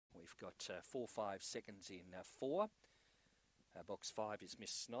We've got 4-5 seconds in 4. Box 5 is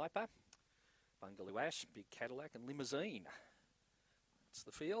Miss Sniper, Bungaloo Ash, Big Cadillac and Limousine. It's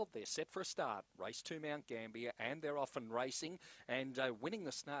the field. They're set for a start. Race 2 Mount Gambier, and they're off and racing. And winning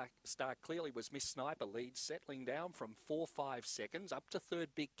the start clearly was Miss Sniper. Lead settling down from 4-5 seconds up to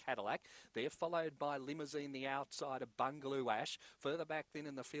third, Big Cadillac. They're followed by Limousine, the outside of Bungaloo Ash. Further back then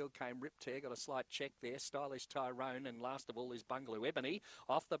in the field came Rip Tear, got a slight check there. Stylish Tyrone, and last of all is Bungaloo Ebony.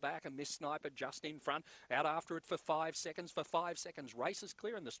 Off the back, and Miss Sniper just in front. Out after it for 5 seconds. For 5 seconds, race is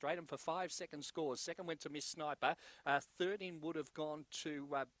clear in the straight, and for 5 seconds scores. Second went to Miss Sniper. Third in would have gone to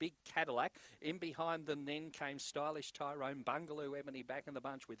Big Cadillac. In behind them then came Stylish Tyrone, Bungaloo Ebony back in the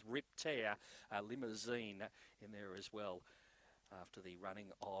bunch with Rip Tear, Limousine in there as well after the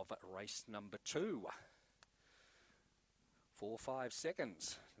running of race number 2. 4-5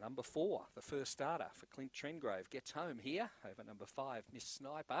 seconds. Number 4, the first starter for Clint Trengrove, gets home here over number 5, Miss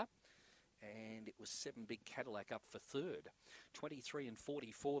Sniper. And it was 7 Big Cadillac up for third. 23 and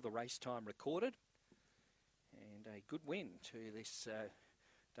 44 the race time recorded. And a good win to this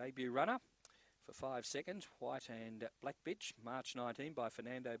debut runner for 5 seconds. White and Black Bitch, March 19 by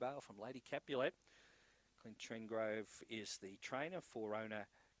Fernando Bale from Lady Capulet. Clint Trengrove is the trainer for owner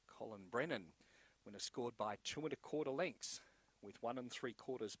Colin Brennan. Winner scored by 2 1/4 lengths with 1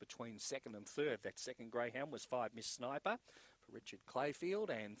 3/4 between second and third. That second greyhound was 5 Miss Sniper for Richard Clayfield,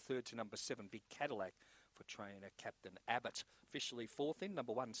 and third to number 7 Big Cadillac for trainer Captain Abbott. Officially fourth in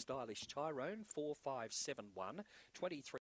number 1 Stylish Tyrone, 4-5-7-1, 23.